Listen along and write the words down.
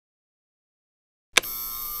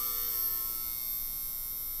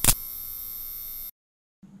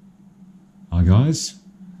Hi guys.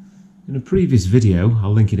 In a previous video,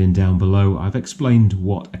 I'll link it in down below, I've explained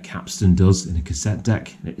what a capstan does in a cassette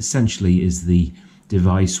deck. It essentially is the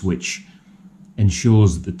device which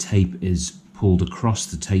ensures that the tape is pulled across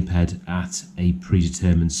the tape head at a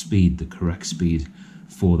predetermined speed, the correct speed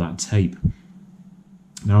for that tape.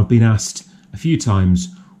 Now I've been asked a few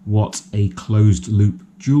times what a closed loop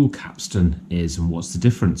dual capstan is and what's the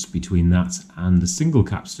difference between that and the single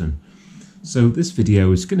capstan. So this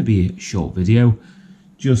video is going to be a short video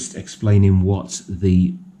just explaining what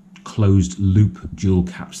the closed loop dual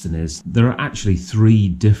capstan is. There are actually three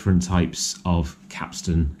different types of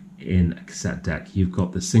capstan in a cassette deck. You've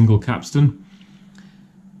got the single capstan,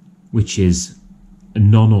 which is a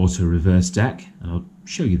non-auto reverse deck, and I'll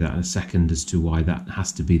show you that in a second as to why that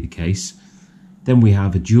has to be the case. Then we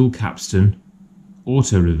have a dual capstan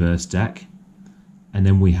auto reverse deck, and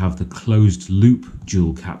then we have the closed loop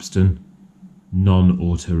dual capstan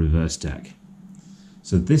non-auto reverse deck.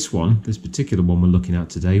 So this particular one we're looking at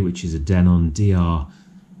today, which is a Denon DR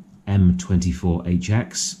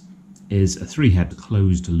M24HX, is a 3-head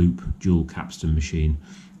closed loop dual capstan machine,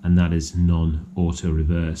 and that is non-auto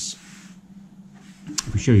reverse.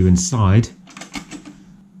 If we show you inside,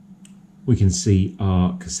 we can see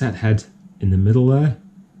our cassette head in the middle there,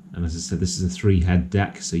 and as I said, this is a 3-head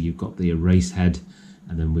deck, so you've got the erase head,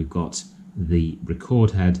 and then we've got the record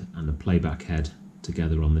head and the playback head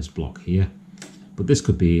together on this block here. But this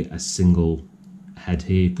could be a single head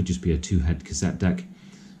here, it could just be a 2-head cassette deck,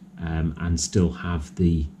 and still have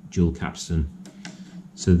the dual capstan.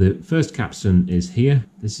 So the first capstan is here.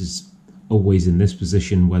 This is always in this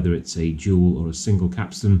position, whether it's a dual or a single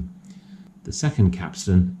capstan. The second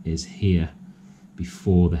capstan is here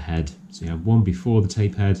before the head. So you have one before the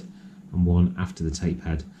tape head and one after the tape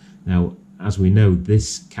head. Now, as we know,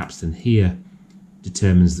 this capstan here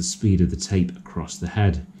determines the speed of the tape across the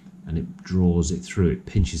head, and it draws it through. It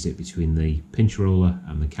pinches it between the pinch roller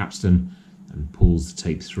and the capstan and pulls the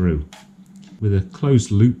tape through. With a closed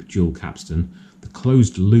loop dual capstan, the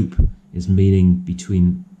closed loop is meaning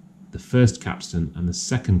between the first capstan and the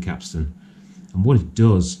second capstan, and what it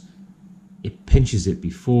does, it pinches it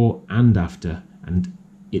before and after, and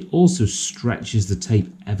it also stretches the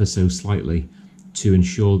tape ever so slightly to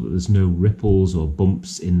ensure that there's no ripples or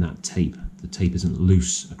bumps in that tape. The tape isn't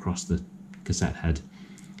loose across the cassette head.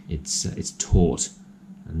 It's taut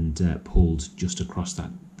and pulled just across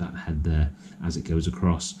that head there as it goes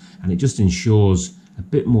across, and it just ensures a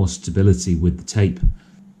bit more stability with the tape.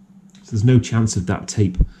 So there's no chance of that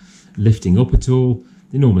tape lifting up at all.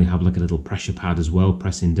 They normally have like a little pressure pad as well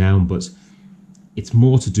pressing down, but it's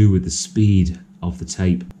more to do with the speed of the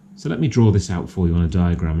tape. So let me draw this out for you on a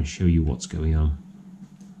diagram and show you what's going on.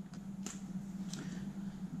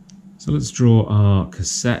 So let's draw our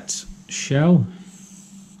cassette shell.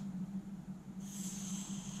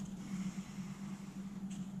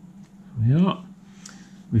 Here we are.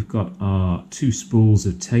 We've got our 2 spools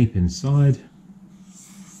of tape inside.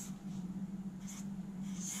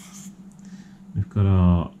 We've got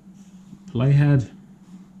our playhead.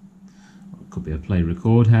 It could be a play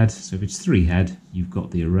record head. So if it's 3-head, you've got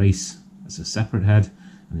the erase as a separate head,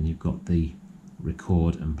 and then you've got the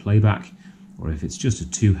record and playback. Or if it's just a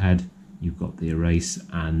 2-head, you've got the erase,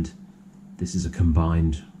 and this is a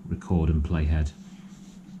combined record and play head.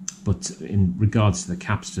 But in regards to the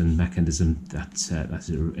capstan mechanism, that's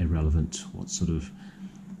irrelevant what sort of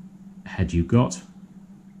head you've got.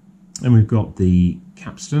 And we've got the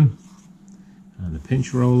capstan and the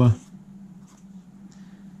pinch roller.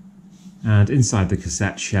 And inside the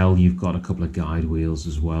cassette shell, you've got a couple of guide wheels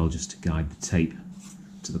as well, just to guide the tape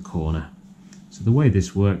to the corner. So the way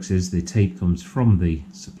this works is the tape comes from the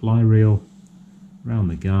supply reel, around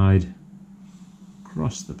the guide,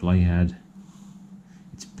 across the playhead.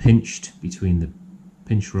 It's pinched between the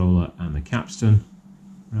pinch roller and the capstan,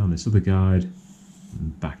 around this other guide,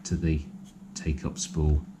 and back to the take-up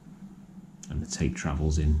spool. And the tape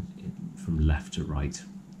travels in from left to right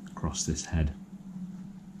across this head.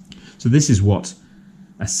 So this is what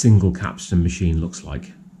a single capstan machine looks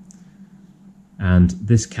like. And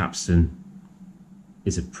this capstan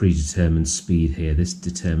is a predetermined speed here. This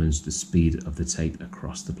determines the speed of the tape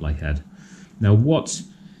across the playhead. Now what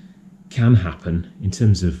can happen in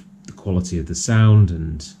terms of the quality of the sound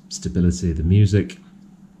and stability of the music,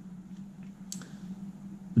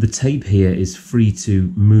 the tape here is free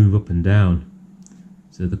to move up and down.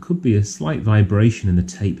 So there could be a slight vibration in the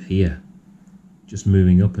tape here, just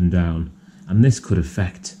moving up and down, and this could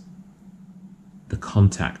affect the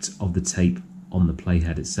contact of the tape on the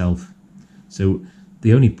playhead itself. So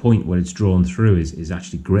the only point where it's drawn through is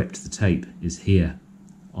actually gripped, the tape is here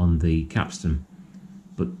on the capstan,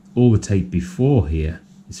 but all the tape before here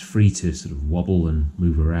is free to sort of wobble and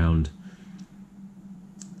move around.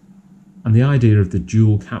 And the idea of the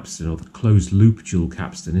dual capstan, or the closed loop dual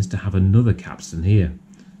capstan, is to have another capstan here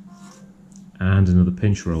and another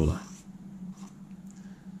pinch roller.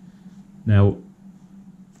 Now,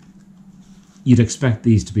 you'd expect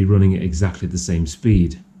these to be running at exactly the same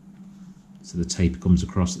speed, so the tape comes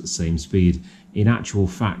across at the same speed. In actual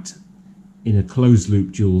fact, in a closed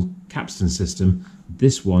loop dual capstan system,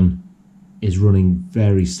 this one is running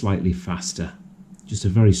very slightly faster, just a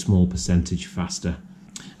very small percentage faster.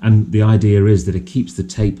 And the idea is that it keeps the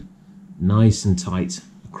tape nice and tight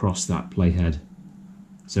across that playhead.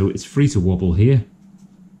 So it's free to wobble here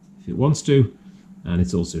if it wants to, and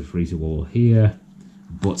it's also free to wobble here,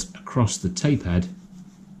 but across the tape head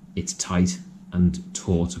it's tight and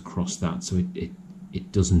taut across that, so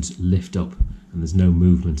it doesn't lift up and there's no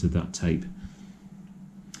movement of that tape.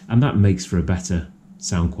 And that makes for a better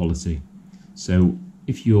sound quality. So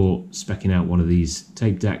if you're speccing out one of these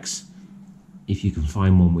tape decks, if you can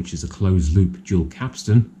find one which is a closed loop dual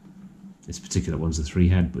capstan, this particular one's a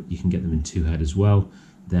 3-head, but you can get them in 2-head as well,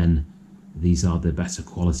 then these are the better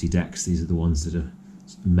quality decks. These are the ones that are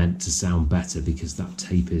meant to sound better because that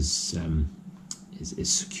tape is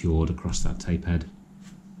secured across that tape head.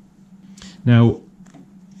 Now,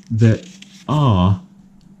 there are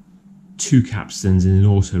 2 capstans in an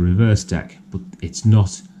auto-reverse deck, but it's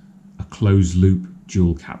not a closed loop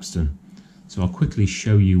dual capstan. So I'll quickly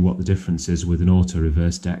show you what the difference is with an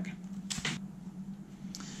auto-reverse deck.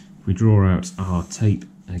 If we draw out our tape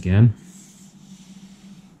again,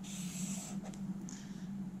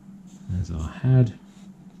 there's our head,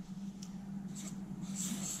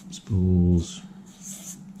 spools,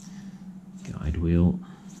 guide wheel.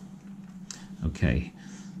 Okay,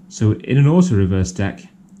 so in an auto-reverse deck,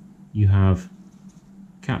 you have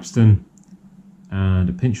capstan and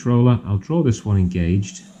a pinch roller. I'll draw this one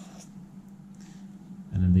engaged,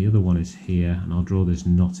 and then the other one is here, and I'll draw this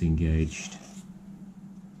not engaged.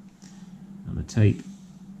 And the tape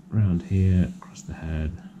around here, across the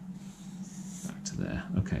head, back to there.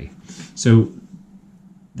 Okay, so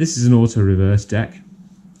this is an auto-reverse deck.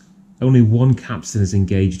 Only one capstan is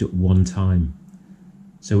engaged at one time.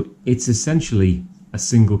 So it's essentially a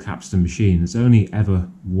single capstan machine. There's only ever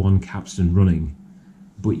one capstan running,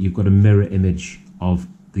 but you've got a mirror image of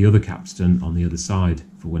the other capstan on the other side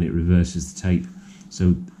for when it reverses the tape.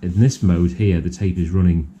 So in this mode here, the tape is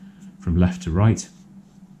running from left to right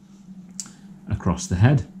across the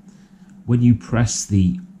head. When you press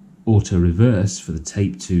the auto reverse for the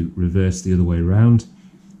tape to reverse the other way around,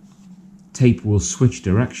 tape will switch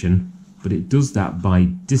direction, but it does that by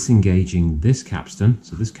disengaging this capstan.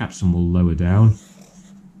 So this capstan will lower down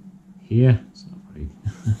here. It's not very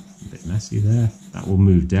a bit messy there. That will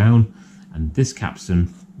move down, and this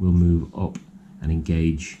capstan will move up and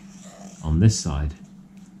engage on this side.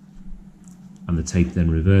 And the tape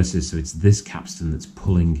then reverses, so it's this capstan that's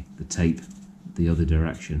pulling the tape the other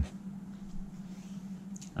direction.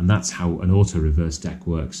 And that's how an auto-reverse deck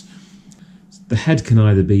works. The head can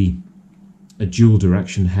either be a dual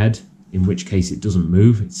direction head, in which case it doesn't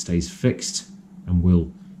move, it stays fixed and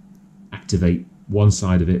will activate one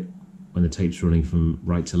side of it when the tape's running from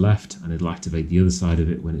right to left, and it'll activate the other side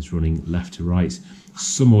of it when it's running left to right.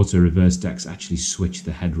 Some auto-reverse decks actually switch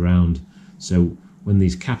the head round, so when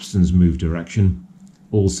these capstans move direction,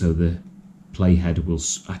 also the playhead will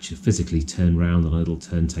actually physically turn round on a little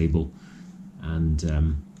turntable and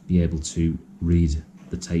be able to read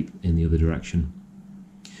the tape in the other direction.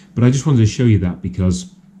 But I just wanted to show you that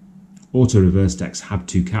because auto-reverse decks have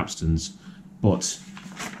 2 capstans, but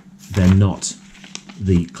they're not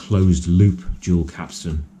the closed loop dual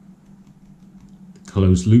capstan. The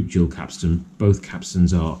closed loop dual capstan, both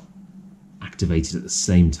capstans are activated at the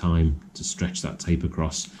same time to stretch that tape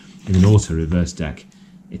across. In an auto-reverse deck,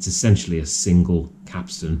 it's essentially a single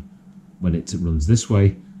capstan when it runs this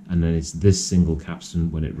way, and then it's this single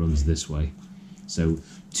capstan when it runs this way. So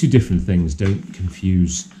 2 different things. Don't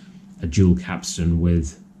confuse a dual capstan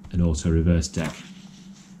with an auto-reverse deck.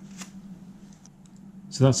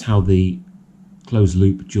 So that's how the closed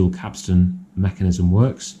loop dual capstan mechanism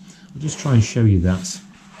works. I'll just try and show you that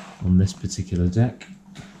on this particular deck.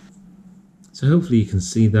 So hopefully you can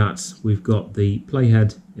see that we've got the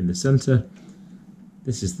playhead in the center.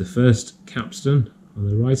 This is the first capstan on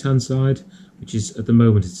the right hand side, which is at the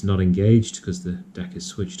moment it's not engaged because the deck is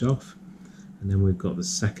switched off. And then we've got the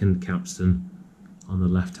second capstan on the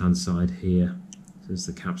left hand side here. So there's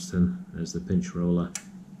the capstan, there's the pinch roller.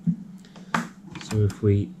 So if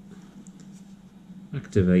we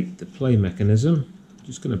activate the play mechanism, I'm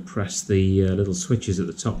just going to press the little switches at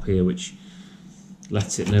the top here, which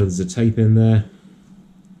lets it know there's a tape in there,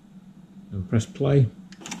 and press play.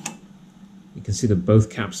 You can see that both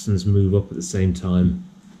capstans move up at the same time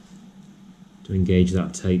to engage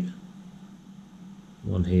that tape.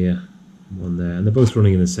 One here, one there, and they're both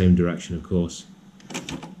running in the same direction, of course.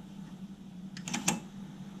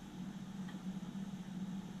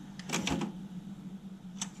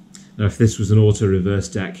 Now if this was an auto-reverse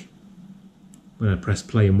deck, when I press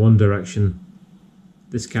play in one direction,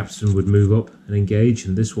 this capstan would move up and engage,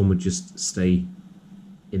 and this one would just stay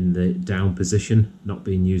in the down position, not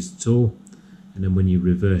being used at all. And then when you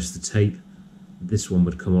reverse the tape, this one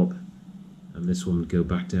would come up and this one would go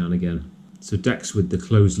back down again. So decks with the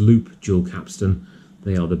closed loop dual capstan,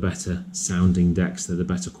 they are the better sounding decks, they're the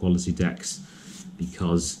better quality decks,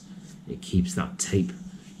 because it keeps that tape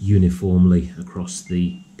uniformly across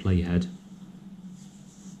the playhead.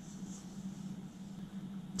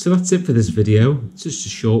 So that's it for this video. It's just a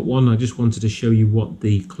short one. I just wanted to show you what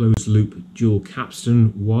the closed loop dual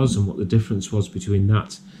capstan was and what the difference was between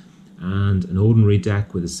that and an ordinary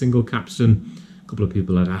deck with a single capstan. A couple of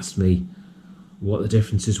people had asked me what the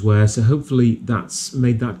differences were, so hopefully that's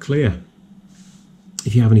made that clear.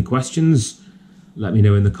 If you have any questions, let me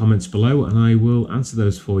know in the comments below and I will answer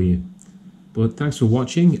those for you. But thanks for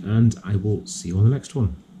watching, and I will see you on the next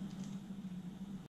one.